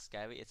wasn't that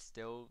scary, it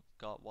still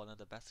got one of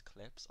the best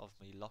clips of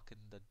me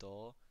locking the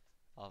door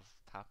of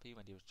Pappy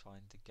when he was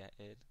trying to get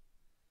in.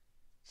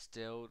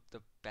 Still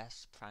the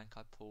best prank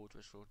I pulled,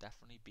 which will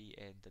definitely be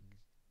in the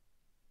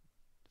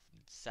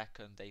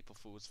second April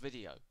Fool's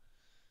video.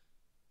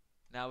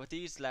 Now with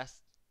these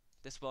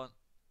this one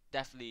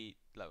definitely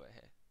lower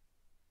here.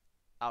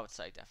 I would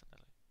say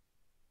definitely.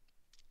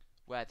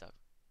 Where though?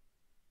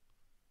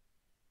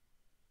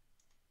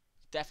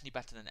 Definitely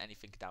better than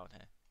anything down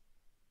here.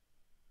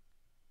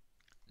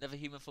 Never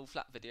Human Full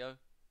Flat video.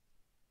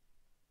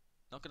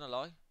 Not gonna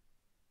lie,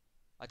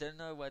 I don't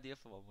know where the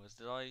other one was.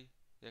 Did I?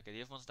 Okay,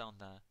 the other one's down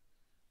there.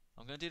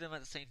 I'm gonna do them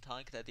at the same time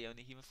because they're the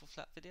only human full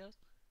flat videos.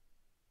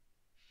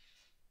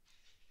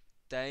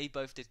 They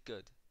both did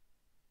good.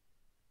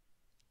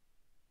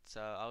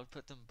 So I would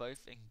put them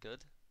both in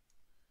good.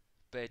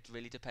 But it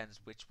really depends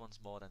which one's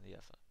more than the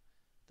other.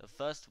 The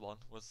first one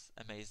was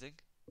amazing.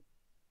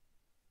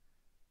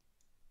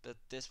 But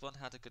this one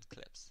had a good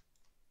clips.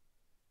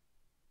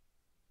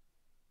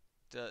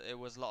 It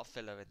was a lot of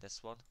filler in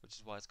this one, which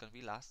is why it's going to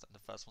be last, and the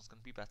first one's going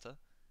to be better.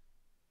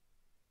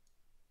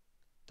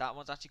 That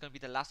one's actually going to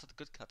be the last of the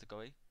good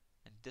category,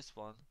 and this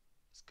one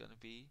is going to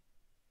be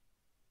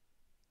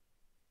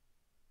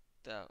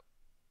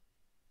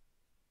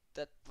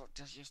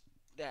just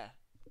there.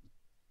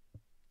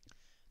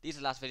 These are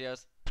the last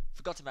videos.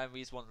 Forgotten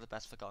Memories, one of the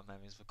best Forgotten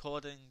Memories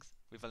recordings.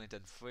 We've only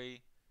done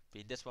 3,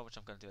 being this one, which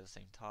I'm going to do at the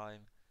same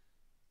time,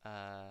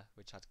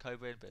 which had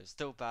Cobra in, but it was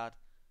still bad.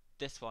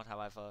 This one,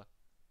 however,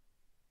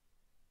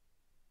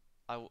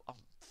 I'm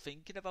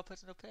thinking about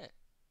putting it up here,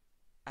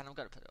 and I'm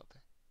going to put it up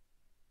here.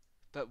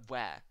 But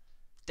where?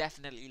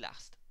 Definitely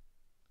last,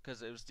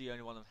 because it was the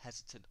only one I'm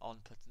hesitant on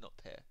putting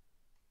up here.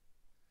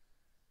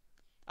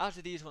 Out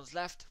of these ones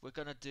left, we're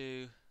going to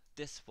do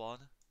this one,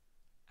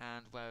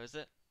 and where is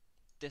it?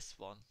 This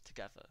one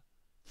together.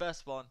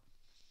 First one,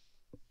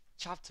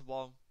 chapter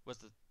 1 was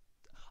the...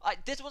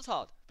 this one's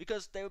hard,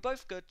 because they were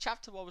both good.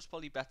 Chapter 1 was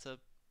probably better,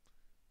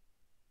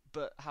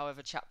 but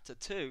however chapter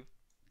 2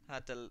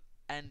 had the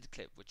end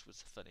clip, which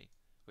was funny,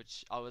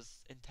 which I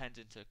was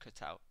intending to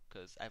cut out,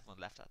 because everyone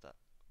left at that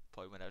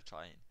point when they were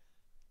trying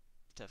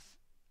to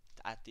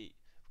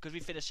because we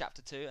finished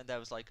chapter 2 and there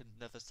was like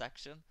another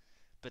section,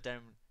 but then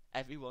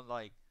everyone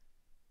like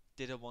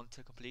didn't want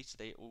to complete, so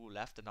they all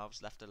left and I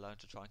was left alone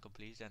to try and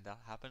complete it, and that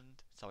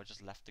happened, so I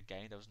just left the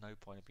game. There was no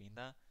point in being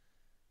there,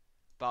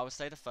 but I would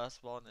say the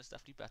first one is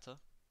definitely better.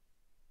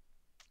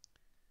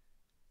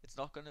 It's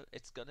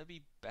gonna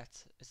be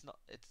better.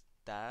 It's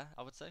there,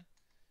 I would say,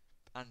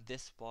 and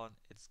this one,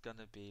 it's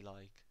gonna be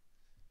like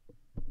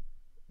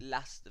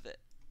last of it,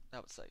 I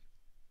would say.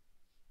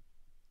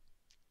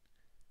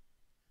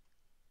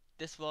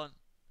 This one,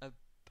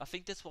 I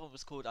think this one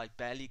was called I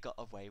Barely Got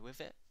Away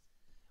With It,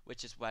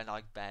 which is when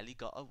I barely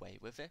got away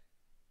with it.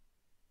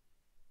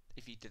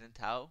 If you didn't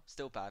tell,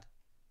 still bad.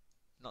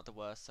 Not the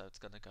worst, so it's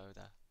gonna go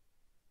there.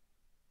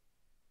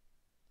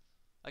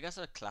 I guess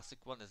a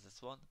classic one is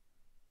this one,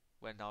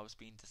 when I was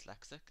being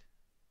dyslexic.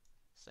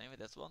 Same with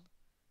this one.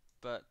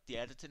 But the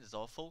editing is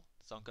awful,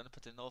 so I'm gonna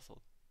put in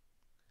awful.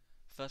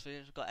 First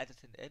video got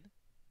editing in.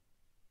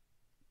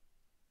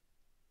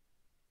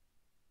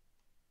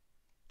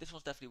 This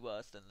one's definitely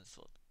worse than this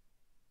one,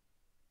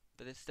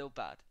 but it's still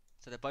bad.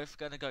 So they're both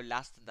going to go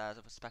last in their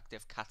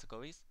respective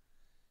categories.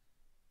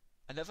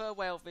 Another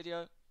whale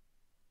video.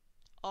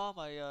 Oh,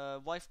 my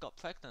wife got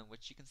pregnant,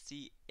 which you can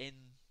see in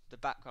the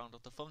background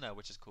of the thumbnail,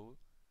 which is cool.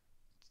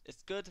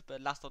 It's good, but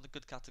last on the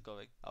good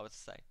category, I would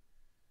say.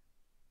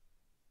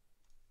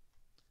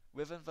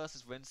 Riven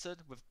versus Rinson,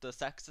 with the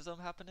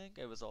sexism happening,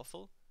 it was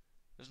awful.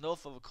 It was an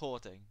awful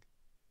recording,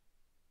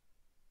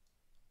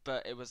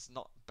 but it was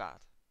not bad.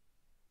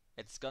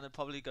 It's gonna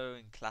probably go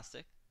in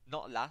classic,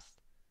 not last.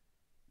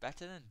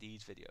 Better than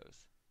these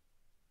videos.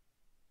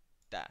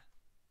 There.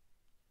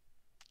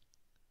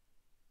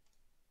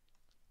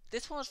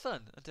 This one was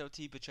fun until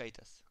T betrayed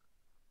us,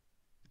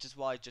 which is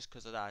why just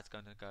because of that it's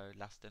going to go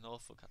last in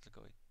awful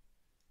category.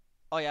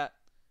 Oh yeah,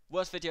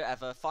 worst video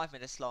ever, 5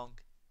 minutes long.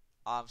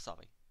 I'm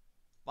sorry.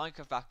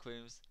 Minecraft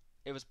Backrooms,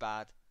 it was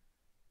bad,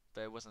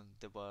 but it wasn't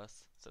the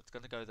worst, so it's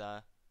going to go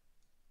there.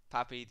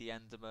 Pappy the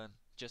Enderman,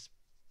 just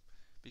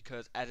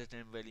because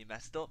editing really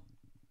messed up,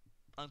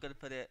 I'm going to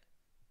put it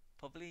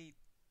probably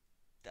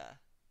there.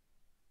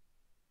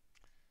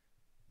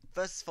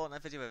 First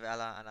Fortnite video with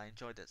Ella, and I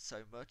enjoyed it so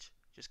much,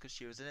 just because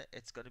she was in it.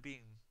 It's going to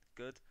be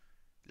good.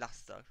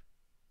 Last though.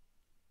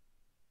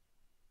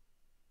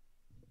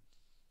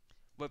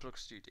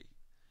 Roblox Duty.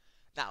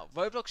 Now,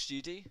 Roblox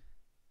Duty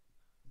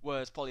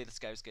was probably the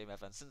scariest game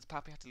ever, and since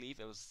Pappy had to leave,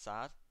 it was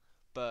sad.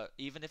 But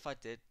even if I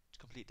did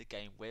complete the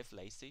game with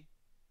Lacey,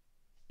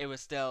 it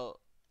was still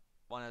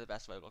one of the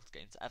best Roblox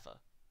games ever.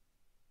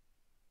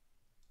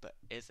 But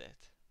is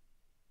it?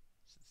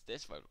 Since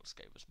this Roblox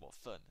game was more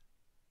fun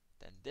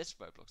than this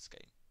Roblox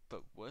game.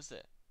 But was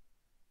it?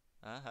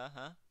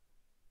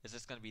 Is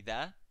this going to be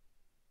there?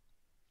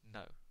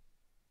 No.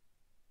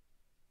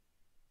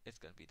 It's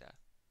going to be there.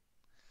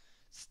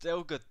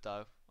 Still good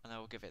though, and I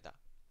will give it that.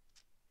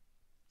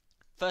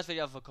 First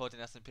video I've recorded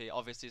in SMP,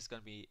 obviously it's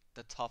going to be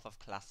the top of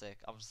classic.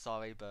 I'm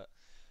sorry, but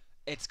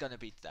it's going to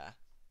be there.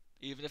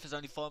 Even if it's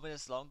only 4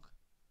 minutes long,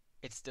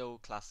 it's still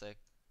classic.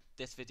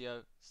 This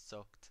video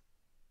sucked,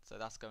 so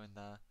that's going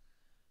there.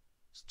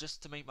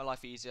 Just to make my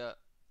life easier,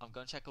 I'm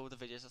going to check all the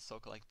videos that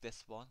suck, like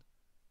this one.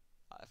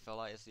 I feel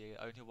like it's the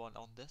only one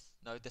on this.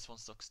 No, this one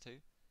sucks too,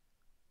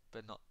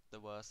 but not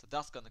the worst. So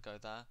that's going to go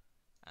there,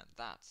 and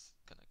that's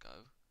going to go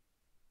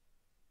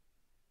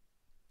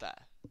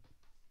there.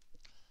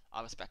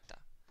 I respect that.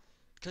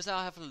 Because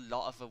I have a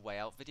lot of the way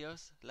out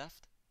videos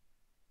left,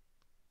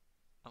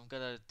 I'm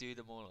gonna do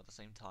them all at the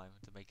same time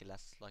to make it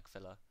less like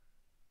filler.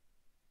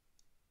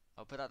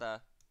 I'll put that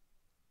there.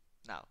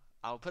 Now,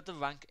 I'll put the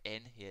rank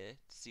in here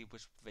to see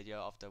which video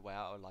of the way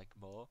I like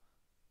more.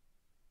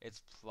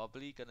 It's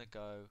probably gonna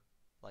go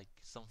like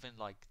something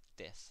like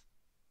this.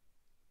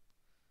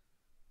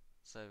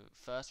 So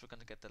first we're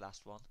gonna get the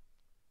last one.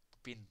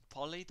 Been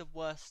probably the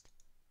worst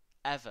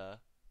ever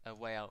a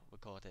way out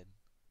recording.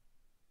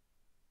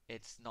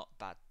 It's not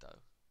bad though.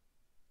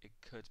 It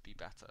could be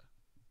better.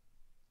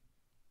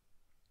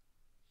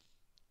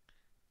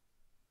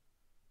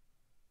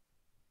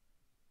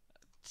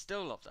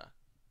 Still love that.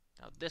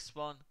 Now this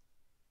one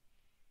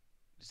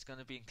is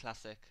gonna be in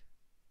classic,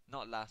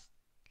 not last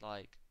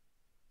like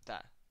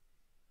that.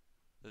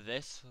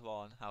 This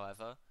one,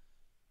 however,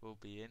 will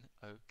be in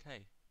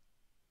okay.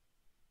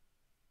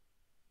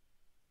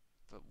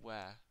 But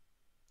where?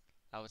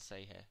 I would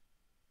say here.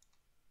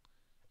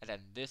 And then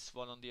this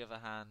one on the other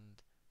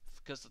hand,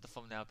 because of the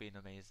thumbnail being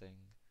amazing,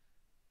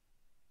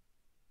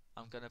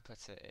 I'm gonna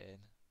put it in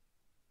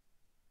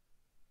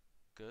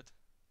good.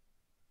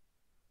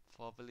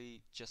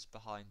 Probably just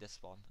behind this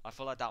one. I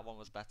feel like that one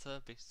was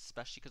better,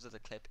 especially because of the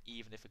clip,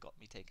 even if it got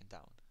me taken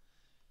down.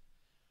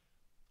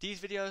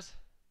 These videos,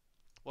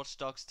 Watch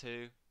Dogs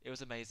 2, it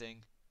was amazing.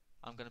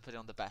 I'm gonna put it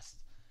on the best.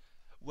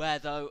 Where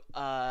though?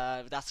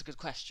 That's a good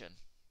question.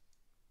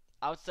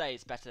 I would say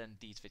it's better than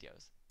these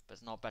videos, but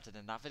it's not better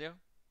than that video,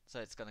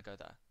 so it's gonna go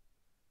there.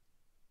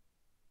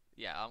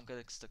 Yeah, I'm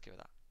gonna stick with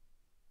that.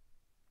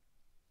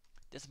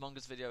 This Among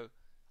Us video,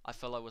 I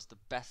feel like was the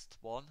best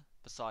one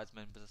besides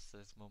Members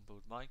vs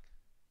Mumbled Mike.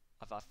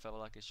 I feel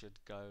like it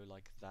should go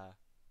like there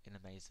in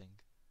amazing,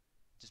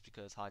 just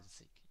because hide and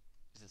seek.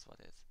 This is what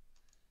it is.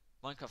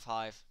 Minecraft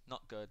Hive,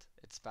 not good.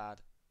 It's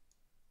bad.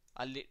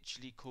 I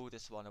literally call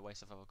this one a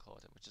waste of a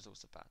recording, which is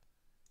also bad.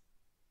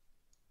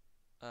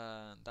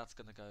 That's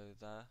gonna go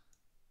there,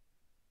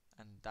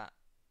 and that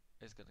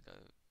is gonna go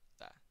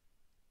there.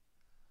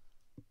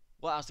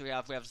 What else do we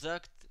have? We have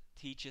Zerk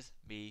teaches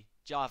me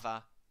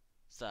Java.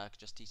 Zerk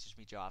just teaches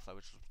me Java,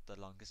 which was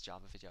the longest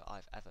Java video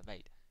I've ever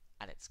made,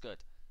 and it's good.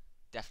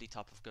 Definitely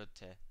top of good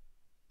tier,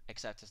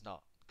 except it's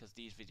not, because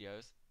these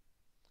videos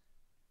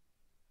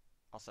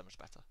are so much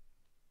better.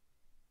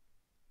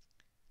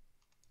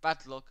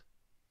 Bad luck,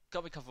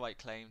 got me copyright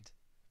claimed,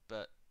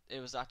 but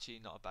it was actually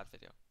not a bad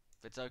video.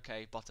 It's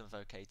okay, bottom of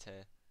okay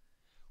tier.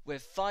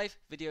 With 5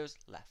 videos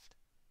left.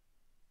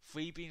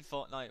 3 being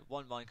Fortnite,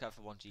 1 Minecraft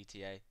and 1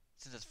 GTA.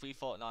 Since there's 3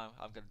 Fortnite,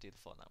 I'm going to do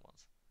the Fortnite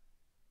ones.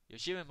 You're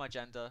assuming my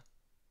gender.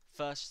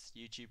 First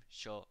YouTube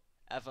short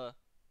ever.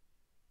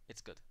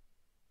 It's good.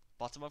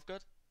 Bottom of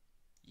good?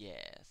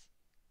 Yes.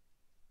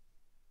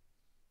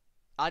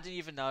 I didn't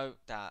even know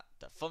that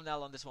the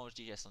thumbnail on this one was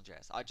GGS on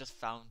JS. I just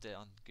found it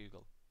on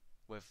Google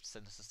with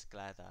Sinister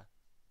Glare there.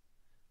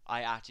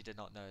 I actually did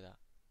not know that.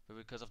 But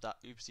because of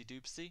that oopsie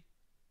doopsie,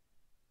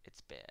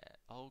 it's bad.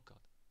 Oh god,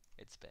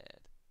 it's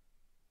bad.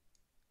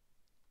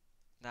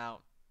 Now,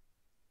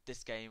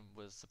 this game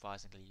was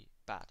surprisingly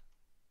bad.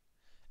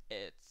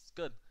 It's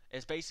good.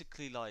 It's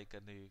basically like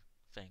a new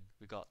thing.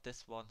 We got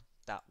this one,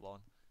 that one,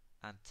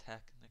 and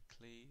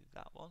technically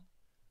that one.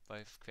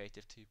 Both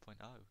Creative 2.0.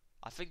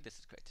 I think this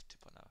is Creative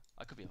 2.0.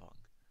 I could be wrong.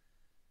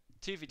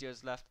 2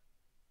 videos left.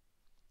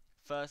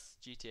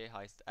 First GTA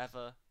heist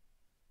ever.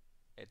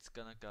 It's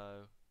gonna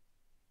go.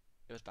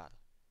 It was bad.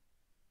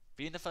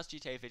 Being the first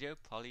GTA video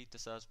probably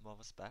deserves more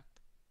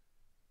respect.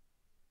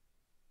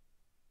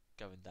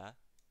 Going there.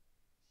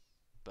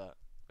 But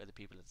with the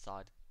people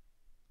inside.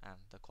 And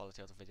the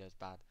quality of the video is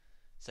bad.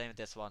 Same with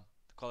this one.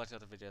 The quality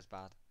of the video is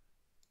bad.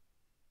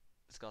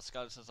 It's got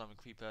skeletons on the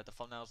creeper. The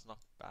thumbnail's not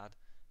bad.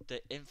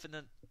 The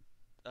infinite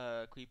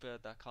creeper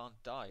that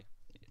can't die.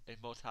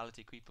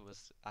 Immortality creeper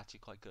was actually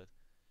quite good.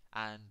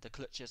 And the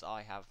clutches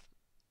I have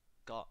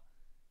got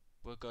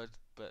were good,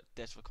 but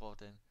this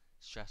recording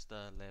stressed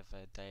the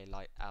living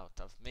daylight out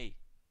of me.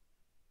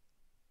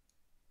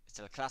 It's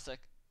still a classic.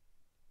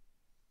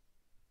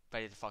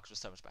 InfraredFox was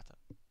so much better.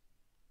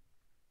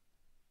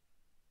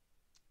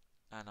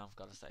 And I've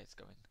got to say it's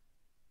going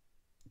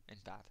in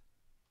bad.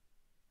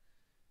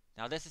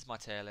 Now this is my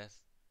tier list.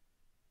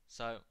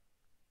 So,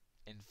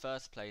 in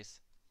first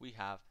place we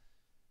have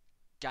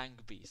Gang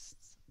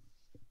Beasts.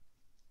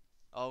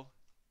 Oh,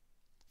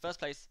 first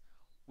place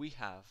we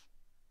have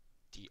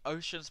the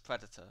Ocean's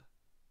Predator,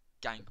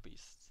 Gang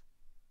Beasts.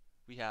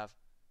 We have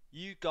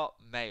You Got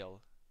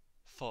Mail,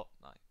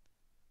 Fortnite.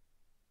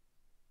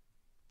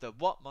 The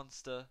What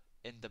Monster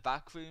in the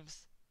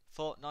Backrooms,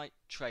 Fortnite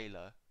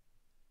trailer.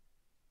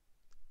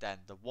 Then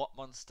the What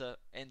Monster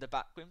in the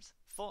Backrooms,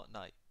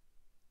 Fortnite.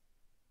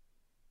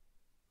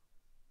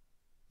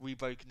 We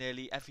broke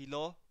nearly every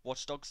law,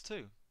 Watch Dogs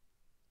 2.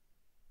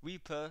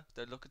 Reaper,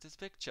 don't look at his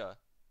picture,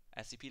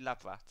 SCP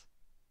Lab Rat.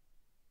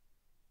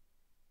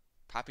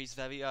 Pappy's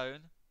very own,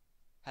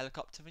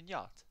 Helicopter and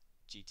Yacht,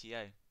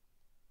 GTA.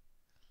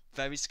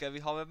 Very scary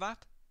horror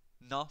map,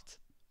 not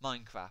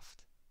Minecraft.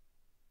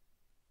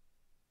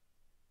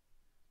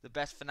 The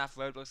best FNAF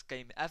Roblox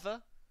game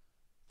ever,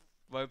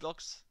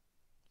 Roblox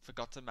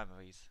Forgotten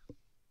Memories.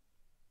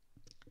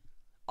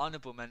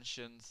 honourable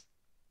mentions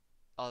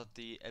are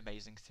the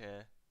amazing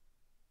tier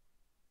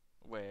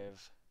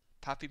with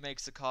Pappy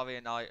Makes Sakari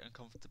and I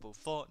Uncomfortable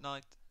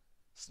Fortnite,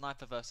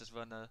 Sniper vs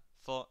Runner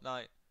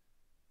Fortnite,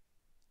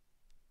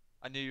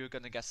 I Knew You Were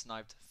Gonna Get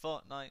Sniped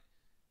Fortnite,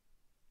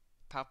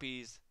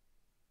 Pappy's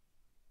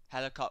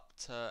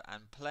Helicopter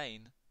and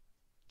Plane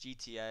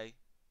GTA,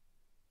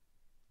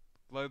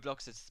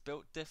 Roblox is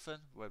built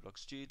different,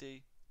 Roblox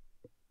Judy,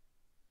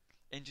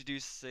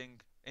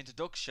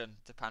 Introduction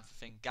to Panther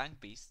Thing Gang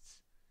Beasts,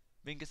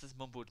 Mingus'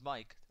 Mumbled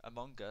Mike,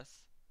 Among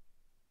Us.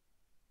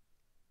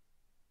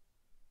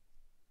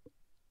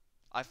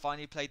 I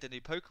finally played the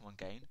new Pokemon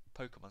game,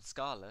 Pokemon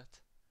Scarlet.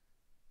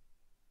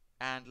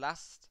 And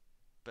last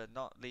but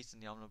not least in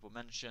the honourable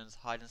mentions,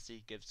 Hide and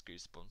Seek gives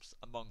goosebumps,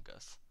 Among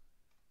Us.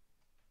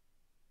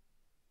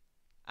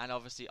 And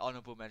obviously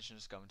honourable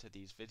mentions going to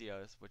these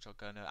videos, which are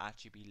going to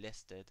actually be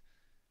listed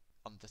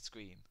on the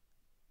screen.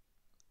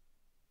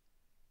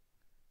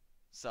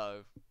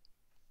 So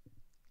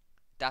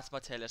that's my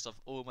tier list of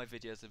all my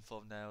videos and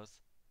thumbnails,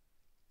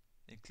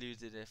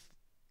 included if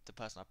the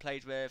person I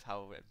played with,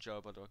 how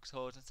enjoyable the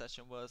recording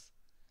session was.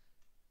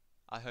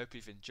 I hope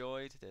you've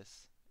enjoyed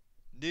this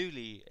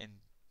newly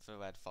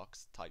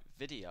InfraredFox type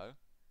video,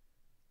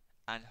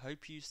 and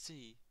hope you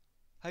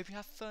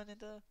have fun in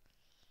the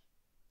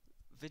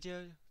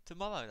video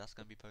tomorrow that's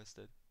going to be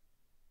posted.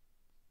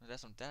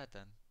 Unless I'm dead,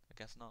 then I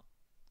guess not.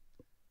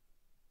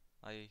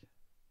 I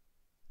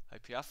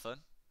hope you have fun.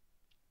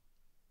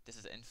 This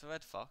is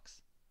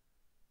InfraredFox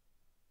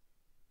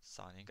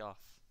signing off.